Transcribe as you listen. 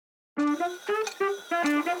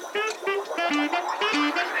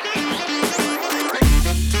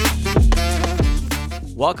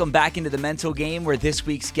Welcome back into the Mental Game, where this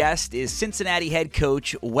week's guest is Cincinnati head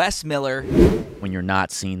coach Wes Miller. When you're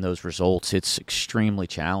not seeing those results, it's extremely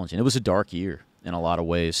challenging. It was a dark year in a lot of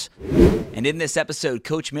ways. And in this episode,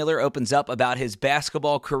 Coach Miller opens up about his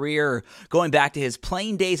basketball career, going back to his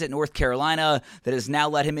playing days at North Carolina that has now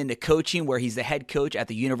led him into coaching, where he's the head coach at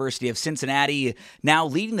the University of Cincinnati, now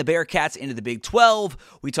leading the Bearcats into the Big 12.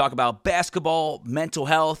 We talk about basketball, mental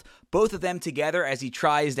health, both of them together as he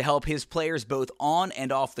tries to help his players both on and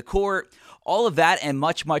off the court. All of that and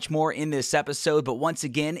much, much more in this episode. But once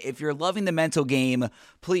again, if you're loving the Mental Game,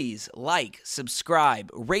 please like, subscribe,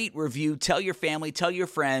 rate, review, tell your family, tell your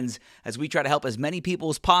friends, as we try to help as many people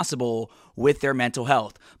as possible with their mental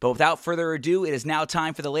health. But without further ado, it is now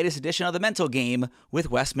time for the latest edition of the Mental Game with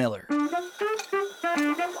Wes Miller.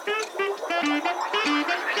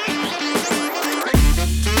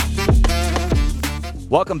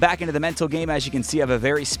 Welcome back into the Mental Game. As you can see, I have a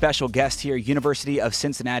very special guest here, University of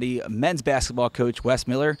Cincinnati men's basketball coach Wes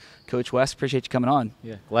Miller. Coach Wes, appreciate you coming on.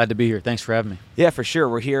 Yeah, glad to be here. Thanks for having me. Yeah, for sure.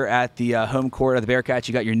 We're here at the home court of the Bearcats.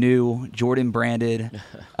 You got your new Jordan branded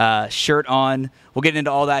shirt on. We'll get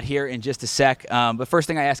into all that here in just a sec. But first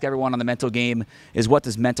thing I ask everyone on the Mental Game is, what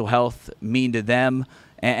does mental health mean to them?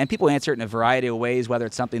 And people answer it in a variety of ways, whether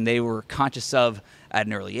it's something they were conscious of at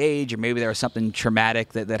an early age, or maybe there was something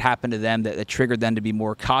traumatic that happened to them that triggered them to be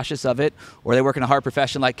more cautious of it, or they work in a hard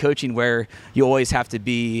profession like coaching where you always have to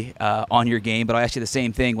be on your game. But I'll ask you the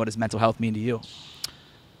same thing. What does mental health mean to you?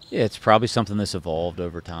 Yeah, it's probably something that's evolved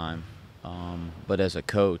over time. But as a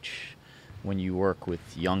coach, when you work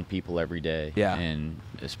with young people every day, and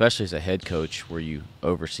especially as a head coach where you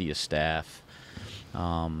oversee a staff,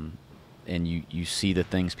 and you see the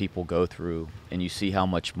things people go through, and you see how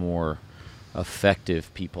much more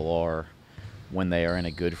effective people are when they are in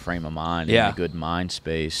a good frame of mind, in a good mind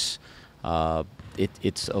space.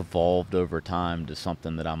 It's evolved over time to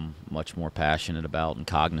something that I'm much more passionate about and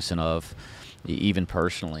cognizant of, even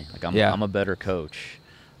personally. Like I'm a better coach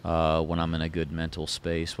when I'm in a good mental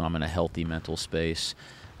space, when I'm in a healthy mental space.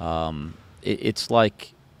 It's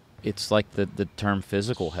like the term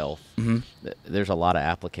physical health. Mm-hmm. There's a lot of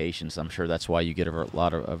applications. I'm sure that's why you get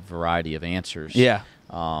a variety of answers. Yeah.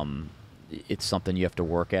 It's something you have to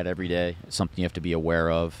work at every day. It's something you have to be aware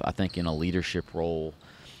of. I think in a leadership role,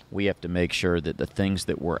 we have to make sure that the things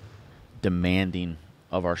that we're demanding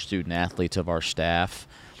of our student athletes, of our staff,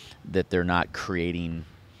 that they're not creating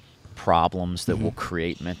problems that will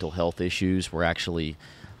create mental health issues. We're actually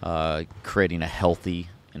creating a healthy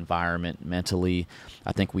environment mentally.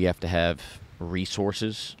 I think we have to have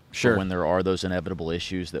resources for when there are those inevitable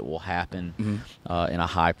issues that will happen in a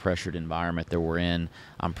high-pressured environment that we're in.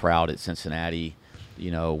 I'm proud at Cincinnati,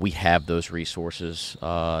 we have those resources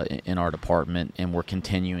in our department, and we're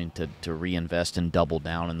continuing to reinvest and double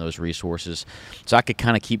down in those resources. So I could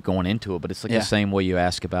kind of keep going into it, but it's like the same way you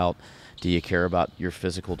ask about, do you care about your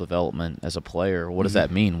physical development as a player? What does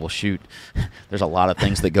that mean? Well, shoot, there's a lot of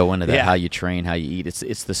things that go into that, how you train, how you eat.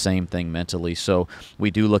 It's the same thing mentally. So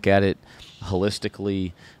we do look at it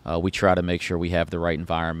holistically. We try to make sure we have the right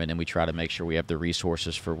environment, and we try to make sure we have the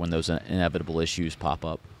resources for when those inevitable issues pop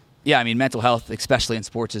up. Yeah, I mean, mental health, especially in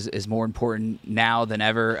sports, is more important now than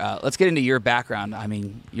ever. Let's get into your background. I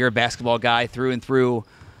mean, you're a basketball guy through and through,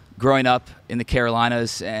 growing up in the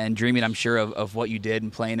Carolinas and dreaming, I'm sure, of what you did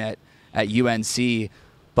and playing at UNC.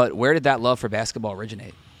 But where did that love for basketball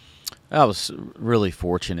originate? I was really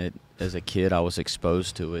fortunate as a kid. I was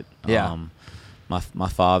exposed to it. Yeah. My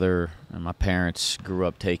father and my parents grew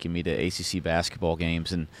up taking me to ACC basketball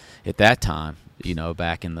games, and at that time,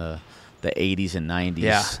 back in the 80s and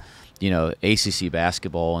 90s, ACC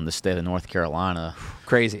basketball in the state of North Carolina,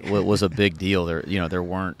 crazy, was a big deal. There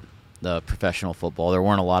weren't the professional football. There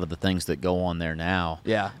weren't a lot of the things that go on there now.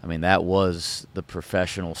 Yeah. I mean, that was the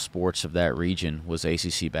professional sports of that region, was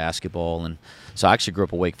ACC basketball. And so I actually grew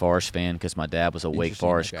up a Wake Forest fan because my dad was a Wake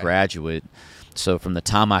Forest graduate. So from the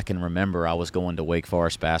time I can remember, I was going to Wake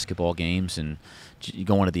Forest basketball games and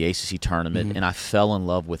going to the ACC tournament. And I fell in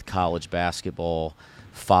love with college basketball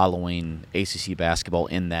following ACC basketball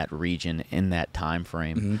in that region, in that time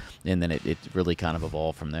frame. And then it really kind of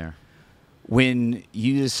evolved from there. When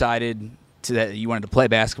you decided that you wanted to play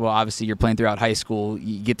basketball, obviously you're playing throughout high school,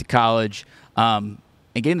 you get to college, and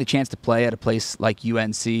getting the chance to play at a place like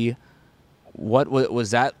UNC, what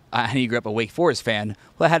was that? I know you grew up a Wake Forest fan.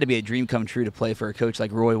 Well, that had to be a dream come true to play for a coach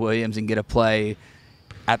like Roy Williams and get to play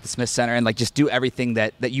at the Smith Center and just do everything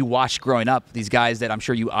that you watched growing up, these guys that I'm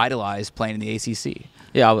sure you idolized playing in the ACC.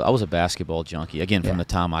 Yeah, I was a basketball junkie, again, from the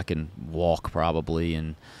time I can walk probably,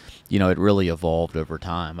 and it really evolved over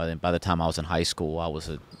time. I think by the time I was in high school, I was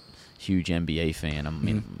a huge NBA fan. I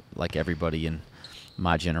mean, like everybody in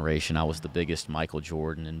my generation, I was the biggest Michael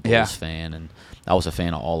Jordan and Bulls fan, and I was a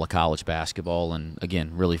fan of all of college basketball. And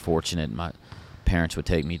again, really fortunate. My parents would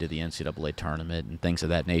take me to the NCAA tournament and things of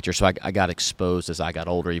that nature. So I got exposed as I got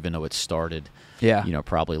older, even though it started,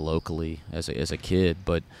 probably locally as a kid.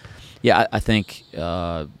 But yeah, I think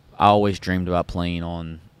I always dreamed about playing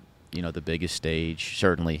on, the biggest stage.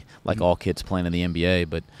 Certainly, like all kids playing in the NBA,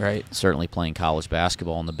 but certainly playing college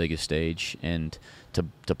basketball on the biggest stage, and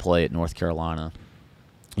to play at North Carolina,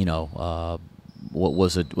 what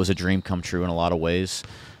was a dream come true in a lot of ways.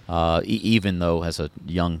 Even though as a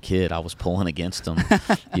young kid I was pulling against them,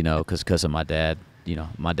 because of my dad.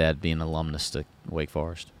 My dad being an alumnus to Wake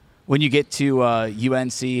Forest. When you get to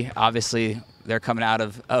UNC, obviously they're coming out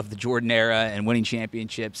of the Jordan era and winning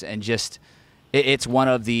championships, and just it's one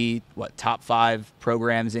of the top 5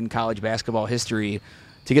 programs in college basketball history.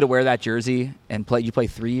 To get to wear that jersey and play, you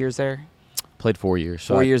played 3 years there? Played 4 years.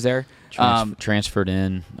 So 4 years there. Transferred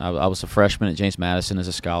in. I was a freshman at James Madison as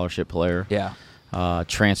a scholarship player. Yeah.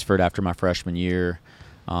 Transferred after my freshman year,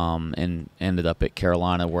 and ended up at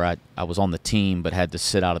Carolina, where I was on the team but had to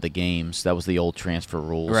sit out of the games. That was the old transfer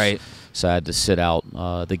rules. Right. So I had to sit out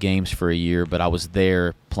the games for a year, but I was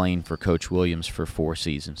there playing for Coach Williams for 4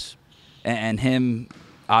 seasons. And him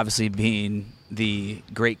obviously being the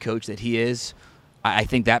great coach that he is, I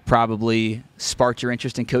think that probably sparked your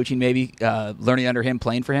interest in coaching, maybe learning under him,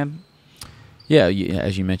 playing for him. Yeah,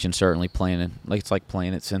 as you mentioned, certainly playing it's like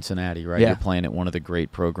playing at Cincinnati, right? Yeah. You're playing at one of the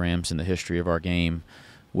great programs in the history of our game,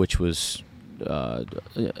 which was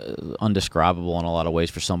undescribable in a lot of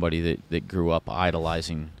ways for somebody that grew up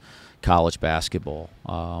idolizing college basketball.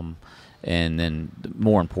 And then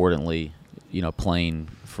more importantly, playing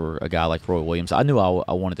for a guy like Roy Williams. I knew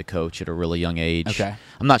I wanted to coach at a really young age. Okay.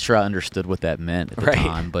 I'm not sure I understood what that meant at the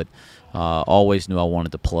time, but always knew I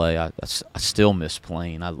wanted to play. I still miss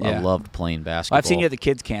playing. I loved playing basketball. Well, I've seen you at the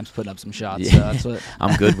kids' camps putting up some shots. So that's what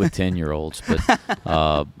I'm good with 10-year-olds,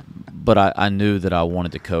 but I knew that I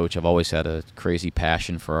wanted to coach. I've always had a crazy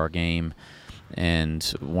passion for our game, and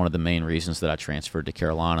one of the main reasons that I transferred to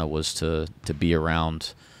Carolina was to be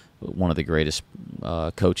around one of the greatest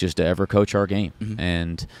coaches to ever coach our game.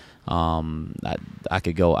 And I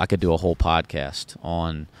could do a whole podcast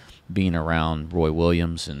on being around Roy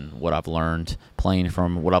Williams and what I've learned playing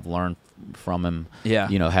from him, what I've learned from him.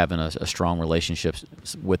 Having a strong relationship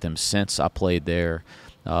with him since I played there.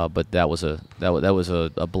 But that was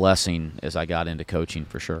a blessing as I got into coaching,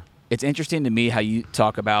 for sure. It's interesting to me how you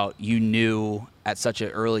talk about you knew at such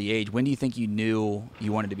an early age. When do you think you knew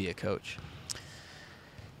you wanted to be a coach?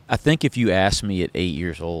 I think if you asked me at 8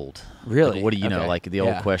 years old, really, like, what do you know, like the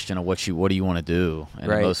old question of what do you want to do, and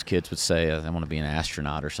most kids would say, I want to be an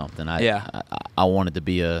astronaut or something. I wanted to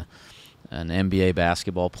be an NBA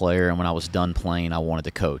basketball player, and when I was done playing, I wanted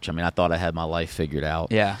to coach. I mean, I thought I had my life figured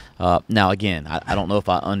out. Now again, I don't know if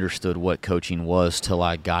I understood what coaching was till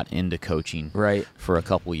I got into coaching for a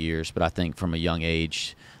couple years, but I think from a young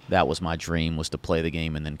age, that was my dream, was to play the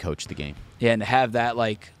game and then coach the game. Yeah, and to have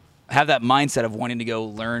that mindset of wanting to go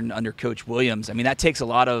learn under Coach Williams. I mean, that takes a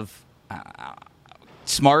lot of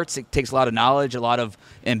smarts. It takes a lot of knowledge, a lot of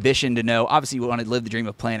ambition to know. Obviously, you want to live the dream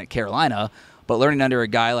of playing at Carolina, but learning under a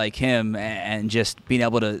guy like him and just being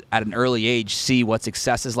able to, at an early age, see what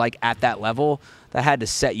success is like at that level, that had to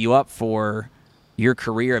set you up for your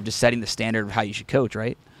career of just setting the standard of how you should coach,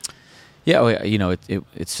 right? Yeah,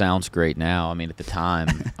 it sounds great now. I mean, at the time,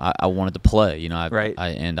 I wanted to play.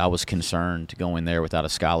 And I was concerned going there without a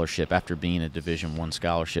scholarship. After being a Division I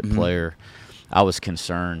scholarship player, I was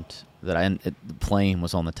concerned that playing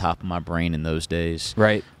was on the top of my brain in those days.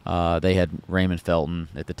 They had Raymond Felton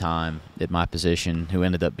at the time at my position, who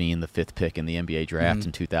ended up being the 5th pick in the NBA draft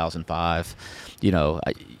in 2005.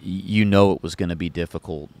 It was going to be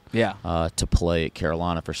difficult to play at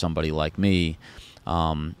Carolina for somebody like me.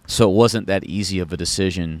 So it wasn't that easy of a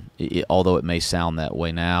decision, although it may sound that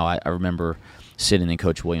way now. I remember sitting in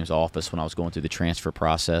Coach Williams' office when I was going through the transfer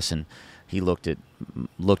process, and he looked at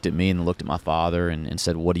me and looked at my father and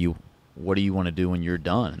said, "What do you want to do when you're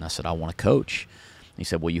done?" And I said, "I want to coach." And he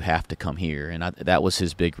said, "Well, you have to come here." And that was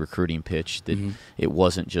his big recruiting pitch, that it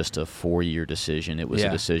wasn't just a 4-year decision. It was a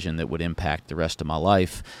decision that would impact the rest of my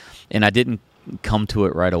life. And I didn't come to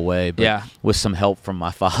it right away, but with some help from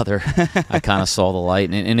my father, I kind of saw the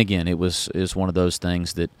light. And again, it was one of those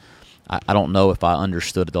things that I don't know if I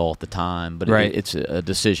understood it all at the time, but it's a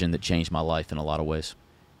decision that changed my life in a lot of ways.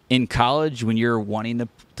 In college, when you're wanting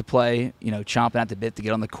to play, chomping at the bit to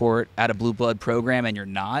get on the court at a blue blood program, and you're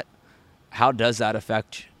not, how does that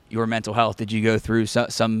affect your mental health? Did you go through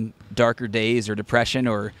some darker days or depression,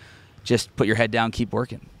 or just put your head down, keep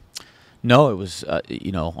working? No, it was,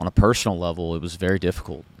 on a personal level, it was very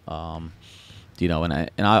difficult. And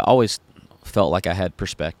I always felt like I had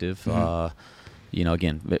perspective.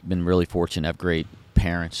 Again, been really fortunate to have great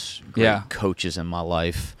parents, great coaches in my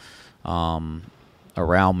life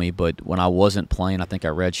around me. But when I wasn't playing, I think I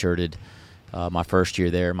redshirted my first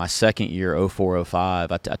year there. My second year,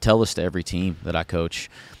 04-05, I tell this to every team that I coach.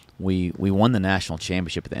 We won the national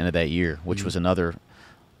championship at the end of that year, which was another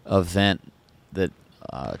event that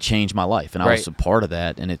changed my life, and I was a part of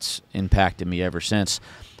that, and it's impacted me ever since.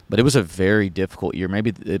 But it was a very difficult year,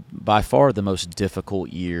 maybe by far the most difficult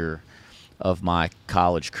year of my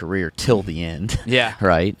college career till the end. Yeah.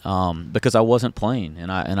 Right? Because I wasn't playing,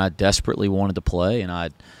 and I desperately wanted to play, and I,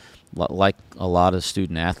 like a lot of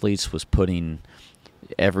student athletes, was putting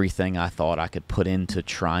everything I thought I could put into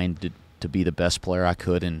trying to be the best player I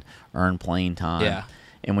could and earn playing time. Yeah.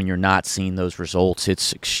 And when you're not seeing those results,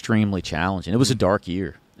 it's extremely challenging. It was a dark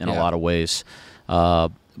year in a lot of ways.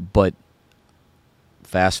 But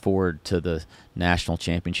fast forward to the national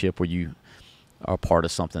championship where you are part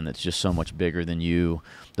of something that's just so much bigger than you.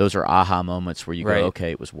 Those are aha moments where you go,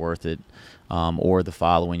 okay, it was worth it. Or the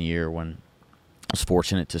following year when I was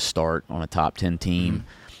fortunate to start on a top 10 team.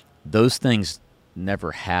 Those things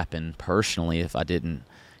never happen personally if I didn't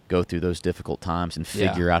go through those difficult times and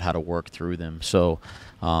figure out how to work through them. So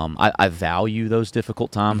I value those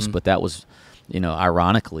difficult times, but that was,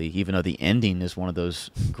 ironically, even though the ending is one of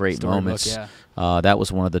those great moments, that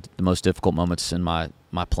was one of the most difficult moments in my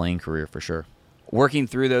playing career for sure. Working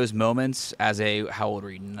through those moments as how old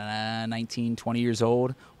were you, 19, 20 years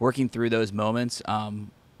old? Working through those moments,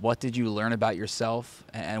 what did you learn about yourself,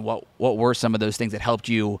 and what were some of those things that helped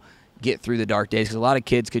you get through the dark days? Because a lot of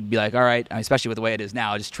kids could be like, all right, especially with the way it is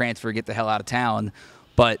now, just transfer, get the hell out of town.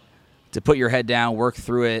 But to put your head down, work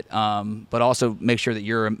through it, but also make sure that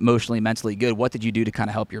you're emotionally, mentally good. What did you do to kind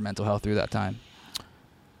of help your mental health through that time?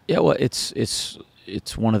 Yeah, well, it's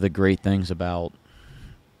one of the great things about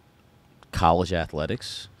college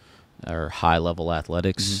athletics or high-level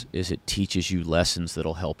athletics is it teaches you lessons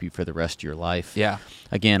that'll help you for the rest of your life. Yeah.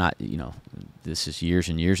 Again, this is years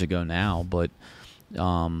and years ago now, but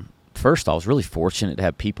first, I was really fortunate to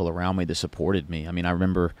have people around me that supported me. I mean, I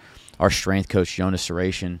remember our strength coach, Jonas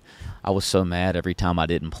Saration. I was so mad every time I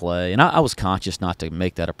didn't play. And I was conscious not to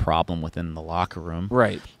make that a problem within the locker room.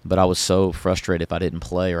 Right. But I was so frustrated if I didn't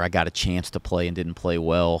play or I got a chance to play and didn't play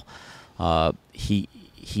well.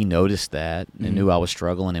 He noticed that and knew I was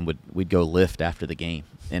struggling, and we'd go lift after the game.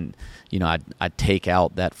 And, I'd take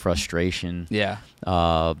out that frustration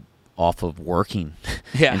off of working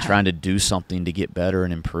and trying to do something to get better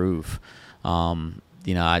and improve.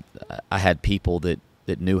 I had people that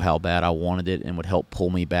knew how bad I wanted it and would help pull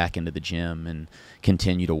me back into the gym and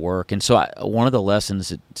continue to work. And so one of the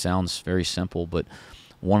lessons, it sounds very simple, but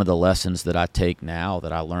one of the lessons that I take now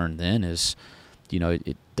that I learned then is,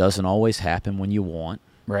 it doesn't always happen when you want.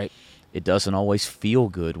 Right. It doesn't always feel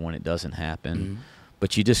good when it doesn't happen,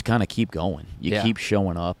 but you just kind of keep going. You keep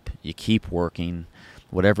showing up. You keep working.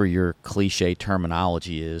 Whatever your cliche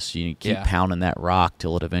terminology is, you keep pounding that rock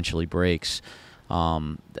till it eventually breaks.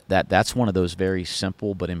 That's one of those very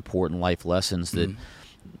simple but important life lessons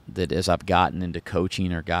that as I've gotten into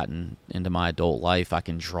coaching or gotten into my adult life, I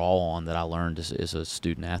can draw on that I learned as a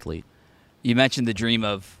student athlete. You mentioned the dream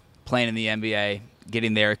of playing in the NBA,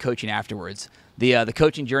 getting there, coaching afterwards. The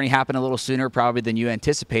coaching journey happened a little sooner probably than you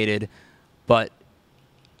anticipated, but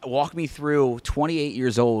walk me through 28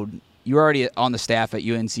 years old. You were already on the staff at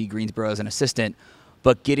UNC Greensboro as an assistant,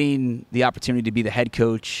 but getting the opportunity to be the head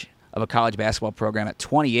coach of a college basketball program at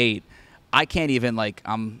 28, I can't even,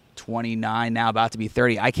 I'm 29 now, about to be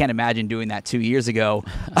 30. I can't imagine doing that 2 years ago.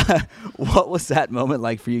 What was that moment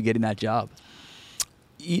like for you getting that job?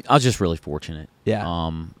 I was just really fortunate. Yeah.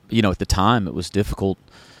 At the time it was difficult.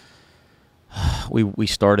 We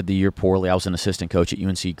started the year poorly. I was an assistant coach at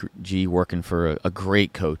UNCG working for a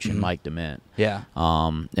great coach in Mike Dement. Yeah.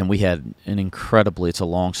 And we had it's a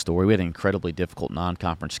long story. We had an incredibly difficult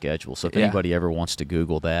non-conference schedule. So if anybody ever wants to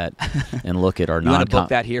Google that and look at our you want to book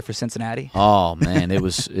that here for Cincinnati? Oh man, it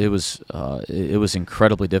was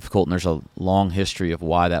incredibly difficult, and there's a long history of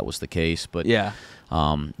why that was the case. But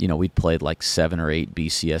we'd played 7 or 8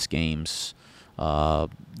 BCS games,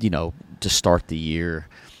 to start the year,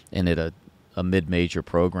 and at a mid-major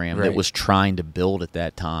program that was trying to build at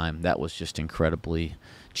that time, that was just incredibly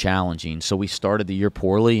challenging. So we started the year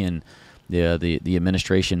poorly, and the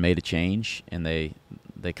administration made a change, and they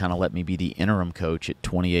kind of let me be the interim coach at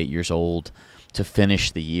 28 years old to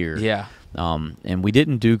finish the year. Yeah. And we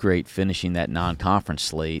didn't do great finishing that non-conference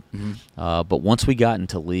slate. But once we got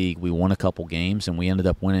into league, we won a couple games, and we ended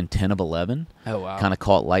up winning 10 of 11. Oh, wow. Kind of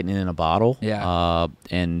caught lightning in a bottle. Yeah.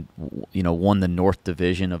 And, won the North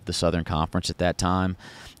Division of the Southern Conference at that time.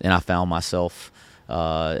 And I found myself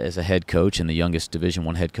as a head coach and the youngest Division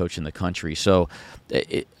I head coach in the country. So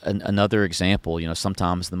another example,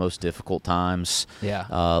 sometimes the most difficult times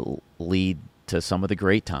lead to some of the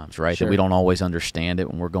great times, right? Sure. That we don't always understand it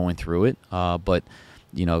when we're going through it. But,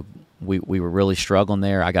 we were really struggling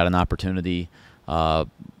there. I got an opportunity. I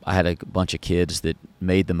had a bunch of kids that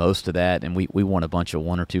made the most of that, and we won a bunch of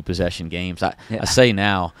 1 or 2 possession games. I say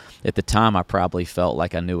now, at the time, I probably felt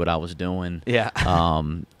like I knew what I was doing. Yeah.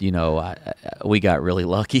 We got really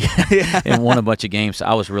lucky and won a bunch of games.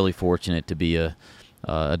 I was really fortunate to be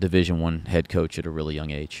a Division I head coach at a really young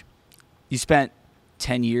age. You spent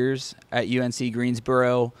 10 years at UNC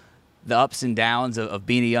Greensboro, the ups and downs of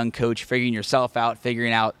being a young coach, figuring yourself out,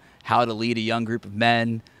 figuring out how to lead a young group of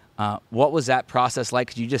men. What was that process like?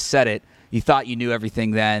 Because you just said it. You thought you knew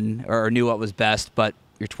everything then or knew what was best, but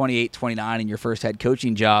you're 28, 29 in your first head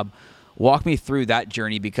coaching job. Walk me through that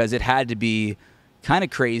journey, because it had to be kind of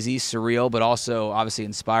crazy, surreal, but also obviously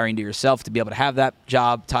inspiring to yourself to be able to have that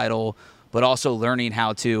job title, but also learning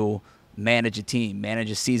how to manage a team,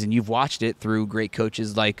 manage a season. You've watched it through great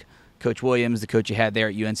coaches like Coach Williams, the coach you had there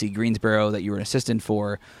at UNC Greensboro that you were an assistant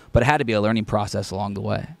for, but it had to be a learning process along the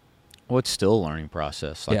way. Well, it's still a learning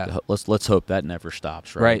process. Let's hope that never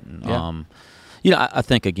stops, right? And, I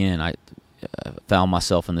think, again, I found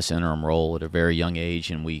myself in this interim role at a very young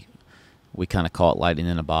age, and we kind of caught lightning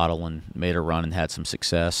in a bottle and made a run and had some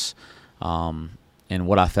success. And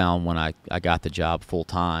what I found when I got the job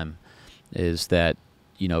full-time is that,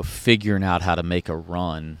 figuring out how to make a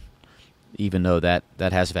run, even though that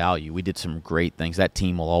has value. We did some great things. That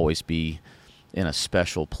team will always be in a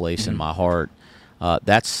special place in my heart.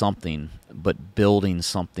 That's something, but building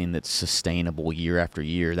something that's sustainable year after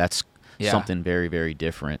year, that's something very, very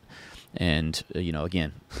different. And,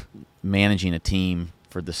 again, managing a team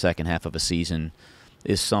for the second half of a season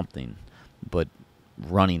is something, but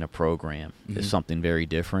running a program is something very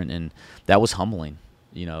different. And that was humbling,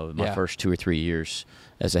 my first 2 or 3 years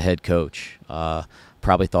as a head coach.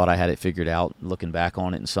 Probably thought I had it figured out looking back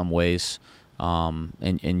on it in some ways.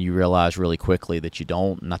 And you realize really quickly that you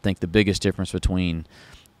don't. And I think the biggest difference between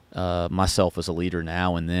myself as a leader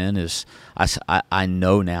now and then is I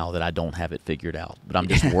know now that I don't have it figured out, but I'm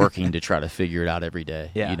just working to try to figure it out every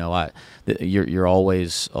day. Yeah. You're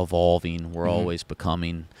always evolving. We're always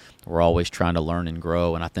becoming. We're always trying to learn and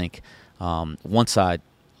grow. And I think once I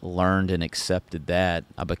learned and accepted that,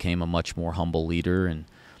 I became a much more humble leader. And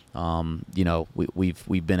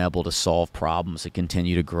we've been able to solve problems and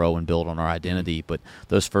continue to grow and build on our identity. But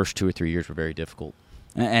those first 2 or 3 years were very difficult.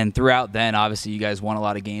 And throughout then, obviously, you guys won a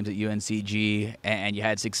lot of games at UNCG, and you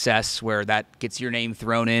had success where that gets your name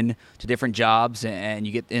thrown in to different jobs, and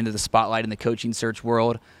you get into the spotlight in the coaching search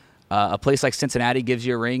world. A place like Cincinnati gives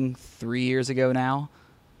you a ring 3 years ago now.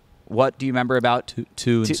 What do you remember about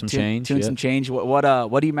two and some change? Two and some change. What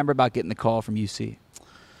do you remember about getting the call from UC?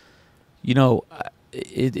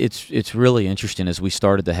 It's really interesting as we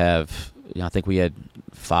started to have. I think we had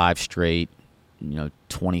 5 straight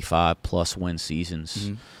 25-plus win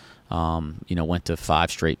seasons. Went to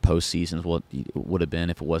 5 straight postseasons. What it would have been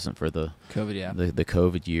if it wasn't for the COVID, the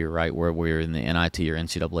COVID year, right, where we were in the NIT or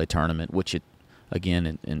NCAA tournament, which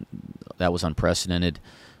and that was unprecedented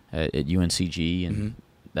at UNCG, and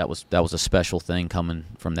that was a special thing coming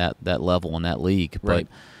from that level in that league. Right.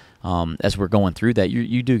 But as we're going through that,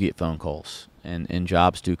 you do get phone calls and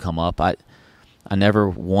jobs do come up. I never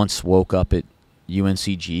once woke up at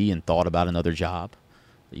UNCG and thought about another job.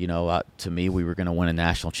 To me, we were going to win a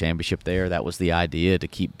national championship there. That was the idea, to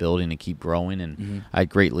keep building and keep growing. And I had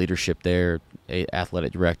great leadership there,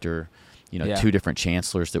 athletic director, 2 different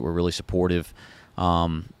chancellors that were really supportive.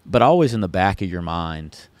 But always in the back of your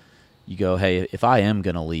mind, you go, hey, if I am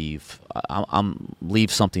going to leave, I'm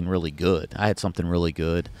leave something really good. I had something really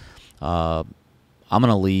good. I'm going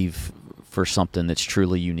to leave for something that's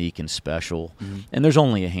truly unique and special. And there's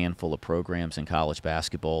only a handful of programs in college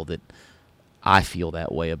basketball that I feel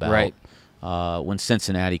that way about. Right. When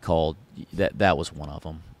Cincinnati called, that was one of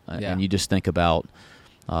them. And you just think about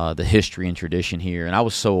the history and tradition here. And I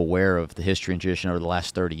was so aware of the history and tradition over the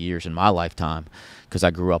last 30 years in my lifetime because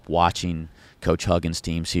I grew up watching Coach Huggins'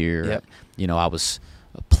 teams here. Yep. I was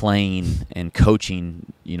playing and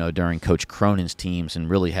coaching, during Coach Cronin's teams, and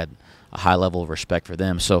really had a high level of respect for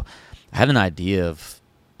them. So I had an idea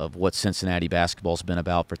of what Cincinnati basketball's been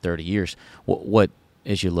about for 30 years. What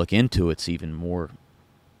as you look into it's even more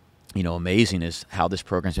amazing is how this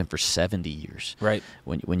program's been for 70 years. Right.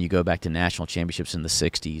 When you go back to national championships in the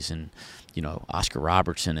 60s and, Oscar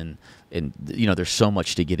Robertson and there's so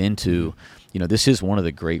much to get into. This is one of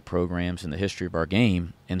the great programs in the history of our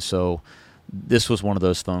game. And so this was one of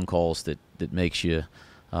those phone calls that makes you,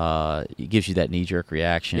 it gives you that knee-jerk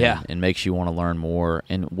reaction and makes you want to learn more,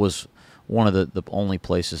 and was one of the only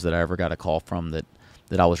places that I ever got a call from that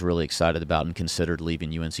I was really excited about and considered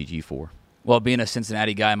leaving UNCG for. Well, being a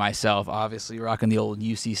Cincinnati guy myself, obviously rocking the old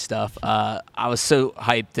UC stuff, I was so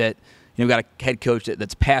hyped that we've got a head coach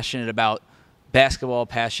that's passionate about basketball,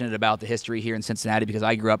 passionate about the history here in Cincinnati, because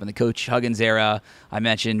I grew up in the Coach Huggins era. I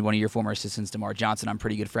mentioned one of your former assistants, DeMar Johnson. I'm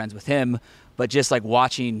pretty good friends with him. But just like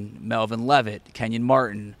watching Melvin Levitt, Kenyon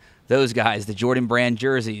Martin, those guys, the Jordan Brand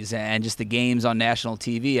jerseys, and just the games on national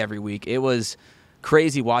TV every week, it was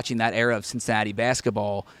crazy watching that era of Cincinnati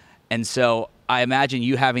basketball. And so I imagine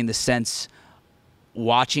you having the sense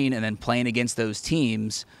watching and then playing against those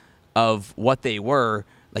teams of what they were,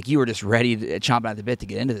 like you were just ready to chomping at the bit to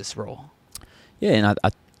get into this role. Yeah, and I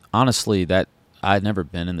honestly, that I'd never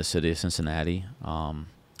been in the city of Cincinnati. I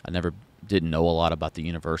didn't know a lot about the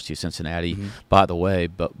University of Cincinnati. Mm-hmm. By the way,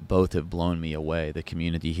 but both have blown me away. The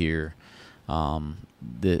community here,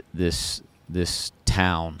 this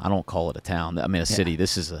town. I don't call it a town. I mean a city.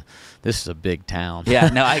 This is a big town. Yeah,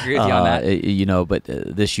 no, I agree with you on that. But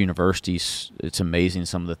this university, it's amazing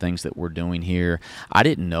some of the things that we're doing here. I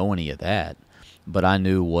didn't know any of that, but I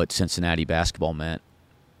knew what Cincinnati basketball meant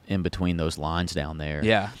in between those lines down there.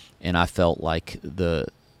 Yeah. And I felt like the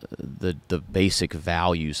basic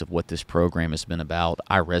values of what this program has been about,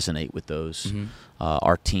 I resonate with those. Mm-hmm.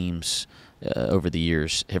 Our teams over the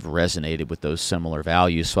years have resonated with those similar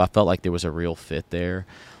values, so I felt like there was a real fit there.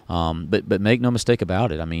 But make no mistake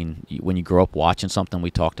about it. I mean, when you grow up watching something,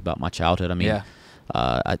 we talked about my childhood. I mean,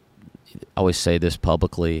 I always say this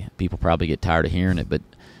publicly. People probably get tired of hearing it, but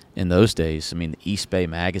in those days, I mean, the East Bay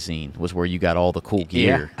magazine was where you got all the cool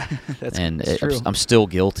gear. Yeah, that's true. I'm still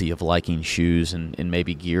guilty of liking shoes and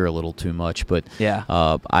maybe gear a little too much. But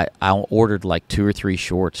I ordered like 2 or 3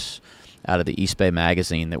 shorts out of the East Bay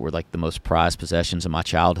magazine that were like the most prized possessions of my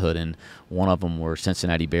childhood, and one of them were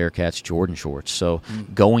Cincinnati Bearcats Jordan shorts. So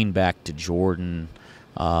going back to Jordan,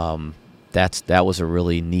 that was a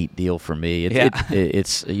really neat deal for me.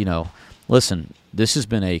 It's listen, this has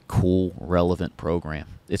been a cool, relevant program.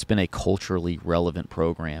 It's been a culturally relevant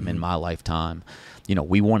program in my lifetime.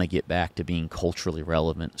 We want to get back to being culturally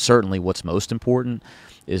relevant. Certainly what's most important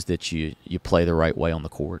is that you play the right way on the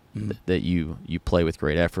court, that you play with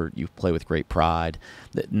great effort, you play with great pride,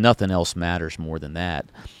 that nothing else matters more than that.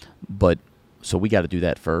 But so we got to do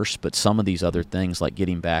that first, but some of these other things like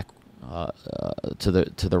getting back to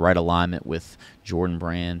the right alignment with Jordan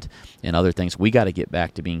Brand and other things, we got to get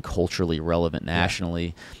back to being culturally relevant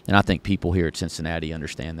nationally, and I think people here at Cincinnati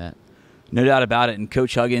understand that. No doubt about it. And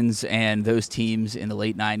Coach Huggins and those teams in the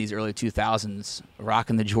late 90s, early 2000s,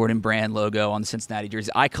 rocking the Jordan Brand logo on the Cincinnati jerseys.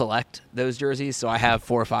 I collect those jerseys, so I have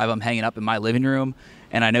 4 or 5 of them hanging up in my living room,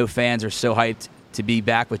 and I know fans are so hyped to be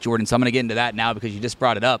back with Jordan. So I'm going to get into that now because you just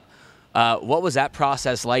brought it up. What was that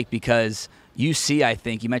process like? Because you see, I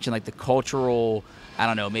think, you mentioned like the cultural, I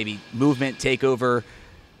don't know, maybe movement takeover,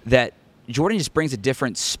 that Jordan just brings a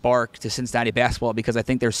different spark to Cincinnati basketball, because I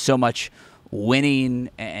think there's so much winning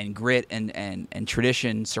and grit and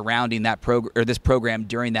tradition surrounding that this program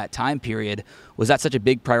during that time period. Was that such a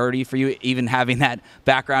big priority for you, even having that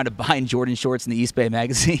background of buying Jordan shorts in the East Bay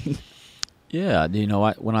magazine? Yeah,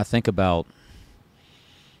 when I think about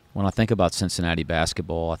Cincinnati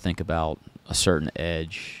basketball, I think about a certain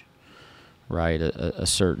edge, right? A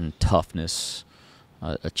certain toughness,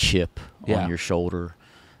 a chip on your shoulder,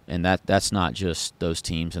 and that's not just those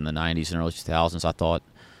teams in the 90s and early 2000s. I thought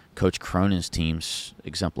Coach Cronin's teams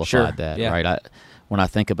exemplified that, right? When I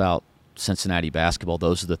think about Cincinnati basketball,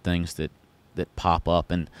 those are the things that pop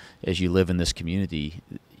up, and as you live in this community,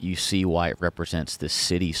 you see why it represents this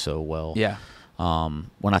city so well. Yeah.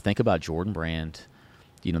 When I think about Jordan Brand,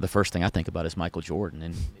 the first thing I think about is Michael Jordan,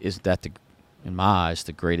 and is that in my eyes,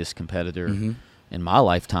 the greatest competitor in my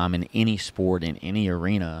lifetime in any sport, in any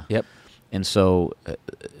arena. Yep. And so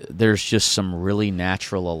there's just some really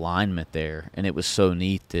natural alignment there, and it was so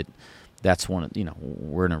neat that's one of,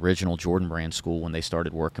 we're an original Jordan Brand school when they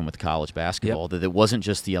started working with college basketball, that it wasn't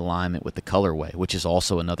just the alignment with the colorway, which is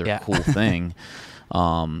also another cool thing.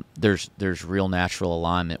 There's real natural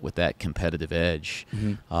alignment with that competitive edge.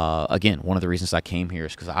 Again, one of the reasons I came here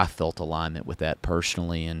is because I felt alignment with that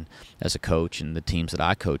personally, and as a coach, and the teams that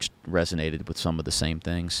I coached resonated with some of the same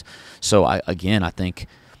things. So I think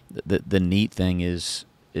the neat thing is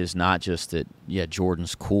is not just that,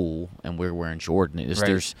 Jordan's cool and we're wearing Jordan. It's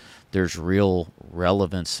right. there's real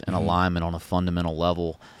relevance and alignment on a fundamental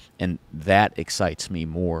level, and that excites me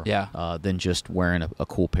more than just wearing a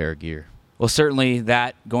cool pair of gear. Well, certainly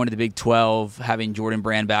that going to the Big 12, having Jordan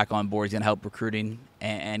Brand back on board is going to help recruiting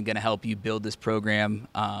and going to help you build this program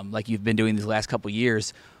like you've been doing these last couple of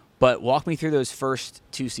years. But walk me through those first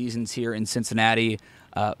 2 seasons here in Cincinnati.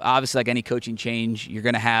 Obviously, like any coaching change, you're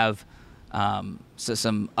going to have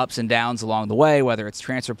some ups and downs along the way, whether it's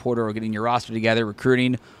transfer portal or getting your roster together,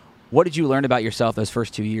 recruiting. What did you learn about yourself those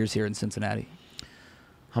first 2 years here in Cincinnati?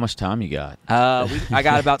 How much time you got? I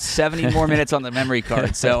got about 70 more minutes on the memory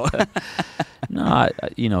card. So, no, I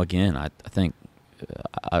think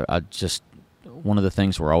I just one of the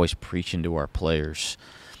things we're always preaching to our players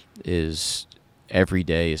is every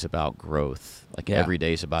day is about growth. Like every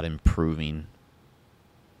day is about improving.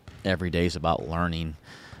 Every day is about learning.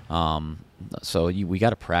 So we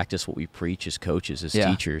got to practice what we preach as coaches, as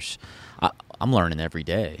teachers. I'm learning every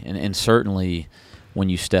day, and certainly when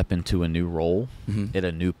you step into a new role at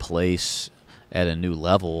a new place at a new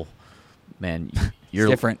level, man, you're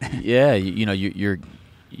different. Yeah, you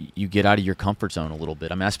get out of your comfort zone a little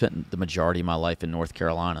bit. I mean, I spent the majority of my life in North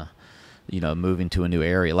Carolina, moving to a new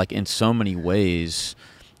area. Like in so many ways,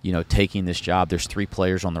 taking this job. There's 3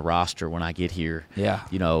 players on the roster when I get here. Yeah.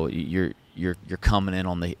 You're coming in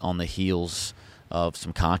on the heels of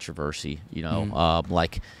some controversy.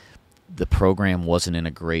 Like the program wasn't in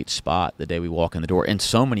a great spot the day we walk in the door. In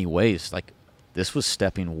so many ways, like this was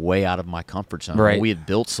stepping way out of my comfort zone. Right. We had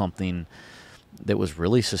built something that was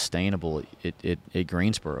really sustainable at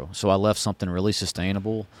Greensboro. So I left something really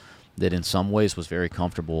sustainable that in some ways was very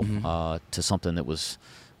comfortable to something that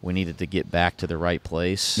we needed to get back to the right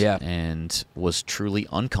place and was truly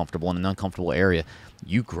uncomfortable in an uncomfortable area.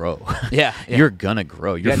 You grow. Yeah. You're going to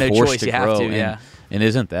grow. You're forced to grow. You have to, and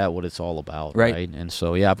isn't that what it's all about, right? And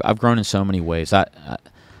so, I've grown in so many ways. Being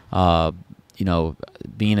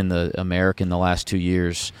in the American the last 2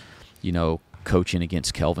 years, coaching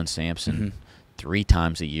against Kelvin Sampson 3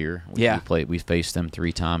 times a year. We faced them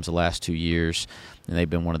 3 times the last 2 years, and they've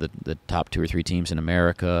been one of the top 2 or 3 teams in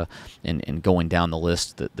America. And going down the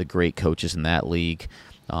list, the great coaches in that league,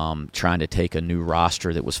 trying to take a new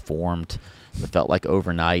roster that was formed, it felt like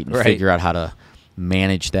overnight, and figure out how to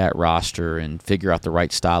manage that roster and figure out the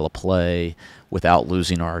right style of play without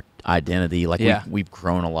losing our identity. Like we've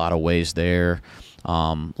grown a lot of ways there.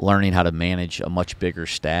 Learning how to manage a much bigger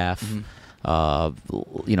staff.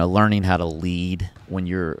 Learning how to lead when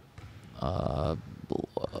you're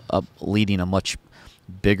leading a much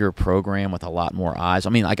bigger program with a lot more eyes. I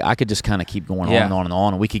mean, I could just kind of keep going on and on and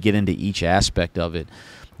on, and we could get into each aspect of it.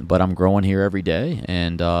 But I'm growing here every day,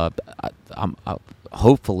 and I'm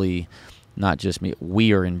hopefully not just me.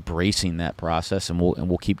 We are embracing that process, and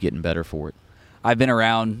we'll keep getting better for it. I've been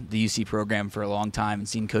around the UC program for a long time and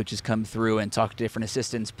seen coaches come through and talk to different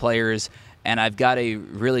assistants, players, and I've got a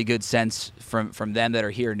really good sense from them that are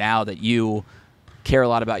here now that you care a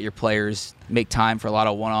lot about your players, make time for a lot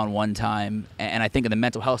of one-on-one time, and I think in the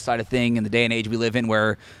mental health side of thing, in the day and age we live in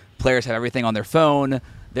where players have everything on their phone,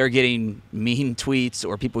 they're getting mean tweets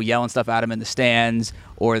or people yelling stuff at them in the stands,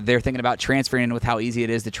 or they're thinking about transferring with how easy it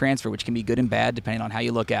is to transfer, which can be good and bad depending on how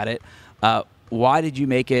you look at it. Why did you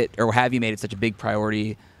make it, or have you made it such a big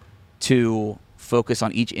priority to focus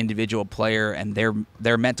on each individual player and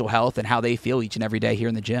their mental health and how they feel each and every day here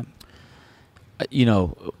in the gym?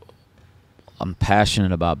 I'm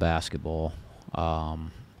passionate about basketball. I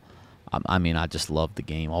just love the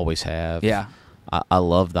game, always have. Yeah. I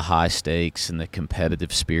love the high stakes and the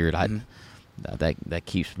competitive spirit. That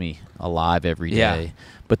keeps me alive every day. Yeah.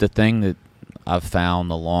 But the thing that I've found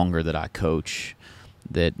the longer that I coach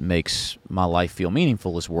that makes my life feel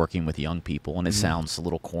meaningful is working with young people. And it sounds a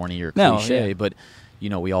little corny or cliche, but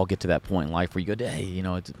we all get to that point in life where you go, hey,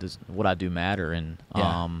 does what I do matter? And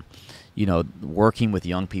working with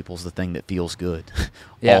young people is the thing that feels good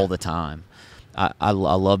all the time. I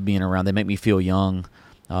love being around. They make me feel young.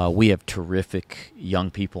 We have terrific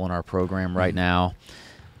young people in our program right now.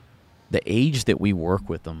 The age that we work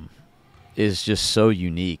with them is just so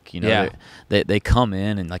unique. They come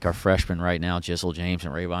in, and like our freshmen right now, Jizzle James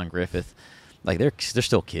and Rayvon Griffith, like they're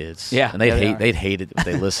still kids. Yeah, and they'd hate it if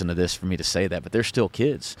they listen to this for me to say that, but they're still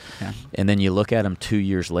kids. Yeah. And then you look at them 2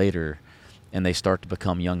 years later, and they start to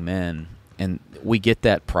become young men, and we get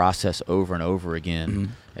that process over and over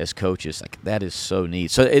again as coaches. Like that is so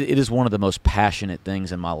neat. So it is one of the most passionate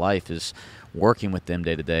things in my life is working with them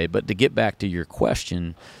day to day. But to get back to your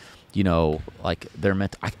question, like they're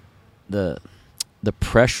meant. The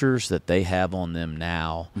pressures that they have on them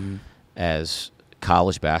now as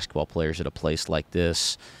college basketball players at a place like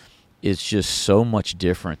this is just so much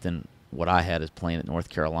different than what I had as playing at North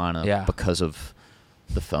Carolina because of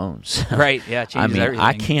the phones. Right, yeah, it changes everything.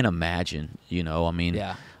 I can't imagine,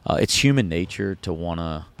 it's human nature to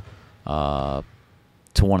want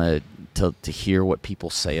to hear what people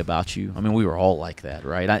say about you. I mean, we were all like that,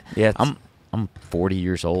 right? I'm 40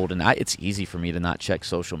 years old, and it's easy for me to not check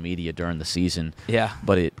social media during the season. Yeah.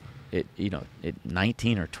 But at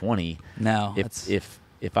 19 or 20, no, if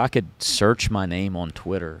I could search my name on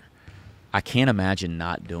Twitter, I can't imagine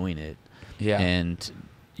not doing it. Yeah. And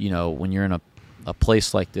when you're in a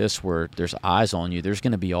place like this where there's eyes on you, there's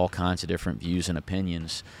going to be all kinds of different views and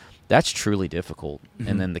opinions. That's truly difficult. Mm-hmm.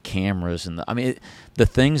 And then the cameras and the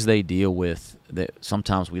things they deal with that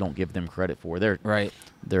sometimes we don't give them credit for.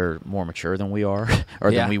 They're more mature than we are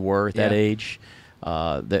or than we were at that age.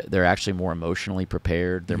 They're actually more emotionally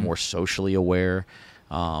prepared. They're more socially aware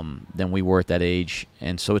than we were at that age.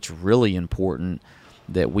 And so it's really important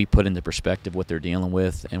that we put into perspective what they're dealing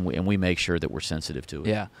with, and we make sure that we're sensitive to it.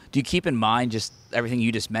 Yeah. Do you keep in mind just everything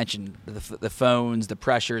you just mentioned, the phones, the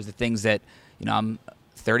pressures, the things that, I'm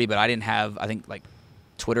 30, but I didn't have, I think, like,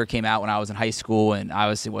 Twitter came out when I was in high school, and I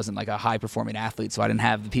obviously wasn't, like, a high-performing athlete, so I didn't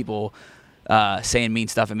have the people saying mean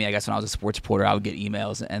stuff at me. I guess when I was a sports reporter, I would get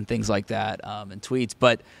emails and things like that and tweets.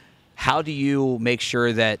 But how do you make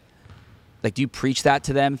sure that, like, do you preach that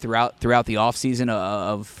to them throughout the off season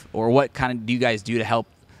or what kind of do you guys do to help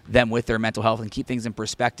them with their mental health and keep things in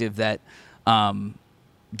perspective that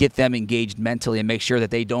get them engaged mentally and make sure that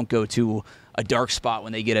they don't go to a dark spot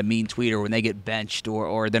when they get a mean tweet or when they get benched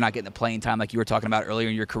or they're not getting the playing time like you were talking about earlier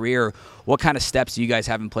in your career? What kind of steps do you guys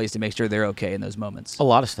have in place to make sure they're okay in those moments? A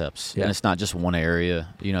lot of steps. Yeah. And it's not just one area.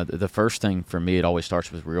 The first thing for me, it always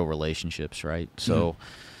starts with real relationships, right? So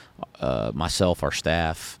myself, our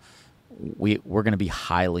staff, we're going to be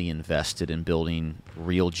highly invested in building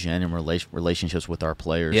real, genuine relationships with our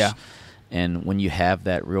players. Yeah. And when you have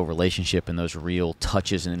that real relationship and those real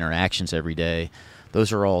touches and interactions every day,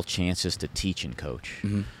 those are all chances to teach and coach.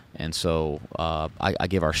 Mm-hmm. And so I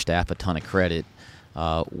give our staff a ton of credit.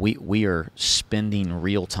 We are spending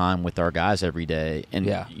real time with our guys every day. And,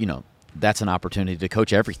 that's an opportunity to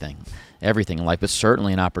coach everything in life, but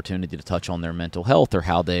certainly an opportunity to touch on their mental health or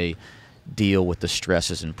how they deal with the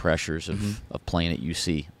stresses and pressures of playing at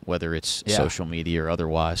UC, whether it's social media or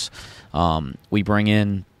otherwise. We bring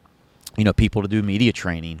in, people to do media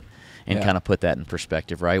training and kind of put that in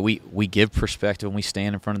perspective, right? We give perspective when we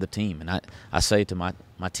stand in front of the team. And I say to my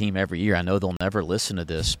team every year, I know they'll never listen to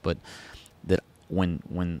this, but that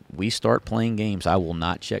when we start playing games, I will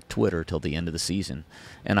not check Twitter till the end of the season.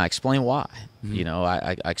 And I explain why.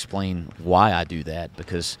 Mm-hmm. I explain why I do that,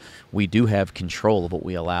 because we do have control of what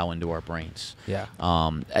we allow into our brains. Yeah.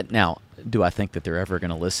 Now, do I think that they're ever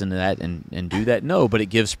going to listen to that and do that? No, but it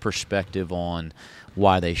gives perspective on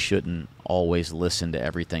why they shouldn't always listen to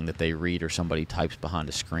everything that they read or somebody types behind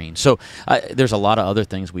a screen. So there's a lot of other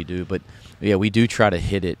things we do, but we do try to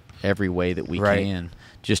hit it every way that we can,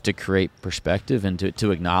 just to create perspective and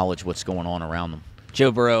to acknowledge what's going on around them.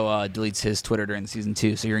 Joe Burrow deletes his Twitter during the season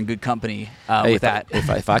too, so you're in good company with that.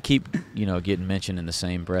 If I keep getting mentioned in the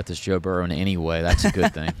same breath as Joe Burrow in any way, that's a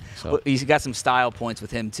good thing. So. Well, he's got some style points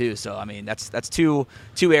with him too. So that's two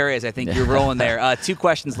areas I think you're rolling there. 2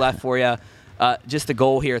 questions left for you. Just the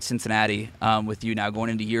goal here at Cincinnati with you now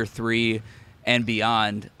going into year 3 and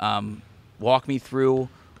beyond. Walk me through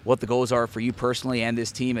what the goals are for you personally and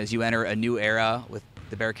this team as you enter a new era with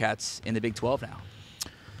the Bearcats in the Big 12 now.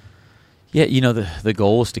 Yeah, the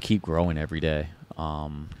goal is to keep growing every day.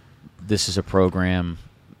 This is a program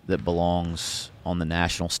that belongs on the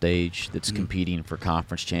national stage, that's competing for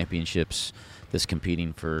conference championships, that's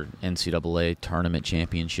competing for NCAA tournament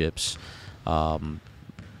championships.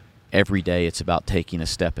 Every day it's about taking a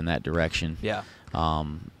step in that direction. Yeah.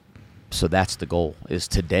 So that's the goal, is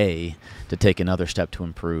today to take another step to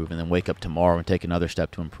improve, and then wake up tomorrow and take another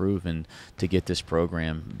step to improve and to get this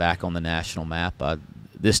program back on the national map.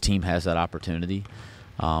 This team has that opportunity.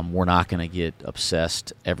 We're not going to get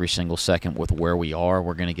obsessed every single second with where we are.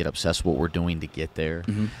 We're going to get obsessed with what we're doing to get there.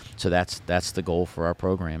 Mm-hmm. So that's the goal for our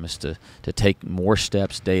program, is to take more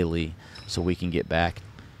steps daily so we can get back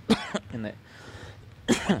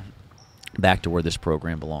back to where this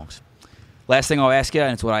program belongs. Last thing I'll ask you,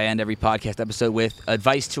 and it's what I end every podcast episode with,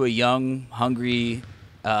 advice to a young, hungry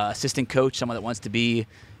assistant coach, someone that wants to be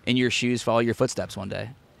in your shoes, follow your footsteps one day.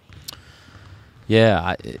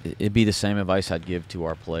 Yeah, it'd be the same advice I'd give to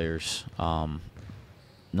our players.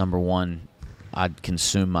 Number one, I'd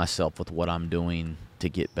consume myself with what I'm doing to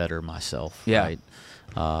get better myself. Yeah. Right?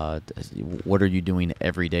 What are you doing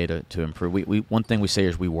every day to improve? One thing we say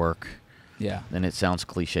is we work. Yeah. And it sounds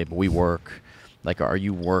cliche, but we work. Like, are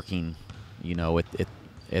you working,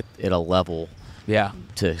 at a level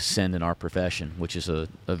to ascend in our profession, which is a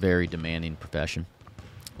very demanding profession.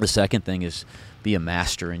 The second thing is be a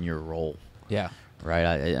master in your role. Yeah. Right?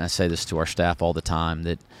 I say this to our staff all the time,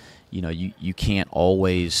 that, you can't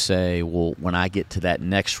always say, well, when I get to that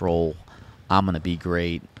next role, I'm going to be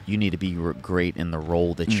great. You need to be great in the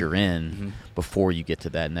role that you're in before you get to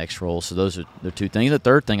that next role. So those are the two things. The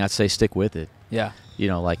third thing, I'd say stick with it. Yeah.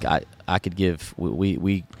 Like I could give,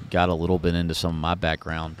 we got a little bit into some of my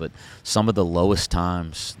background, but some of the lowest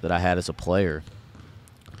times that I had as a player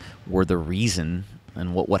were the reason,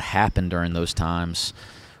 and what happened during those times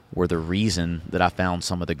were the reason that I found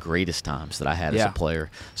some of the greatest times that I had as a player.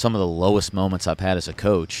 Some of the lowest moments I've had as a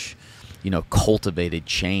coach, cultivated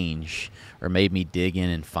change or made me dig in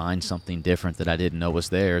and find something different that I didn't know was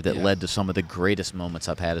there that led to some of the greatest moments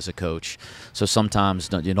I've had as a coach. So sometimes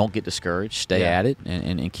you don't get discouraged. Stay at it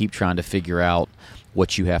and keep trying to figure out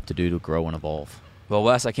what you have to do to grow and evolve. Well,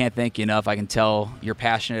 Wes, I can't thank you enough. I can tell you're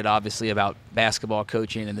passionate, obviously, about basketball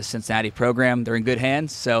coaching and the Cincinnati program. They're in good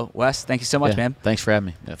hands. So, Wes, thank you so much, man. Thanks for having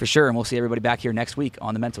me. Yeah. For sure, and we'll see everybody back here next week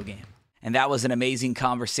on The Mental Game. And that was an amazing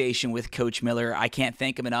conversation with Coach Miller. I can't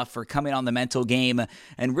thank him enough for coming on The Mental Game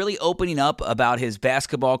and really opening up about his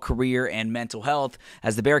basketball career and mental health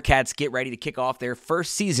as the Bearcats get ready to kick off their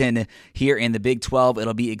first season here in the Big 12.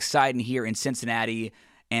 It'll be exciting here in Cincinnati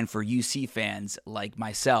and for UC fans like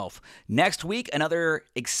myself. Next week, another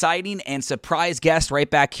exciting and surprise guest right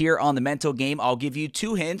back here on The Mental Game. I'll give you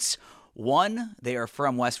 2 hints. 1, they are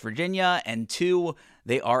from West Virginia, and 2,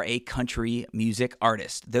 they are a country music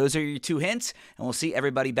artist. Those are your 2 hints, and we'll see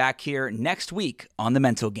everybody back here next week on The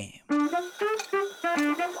Mental Game.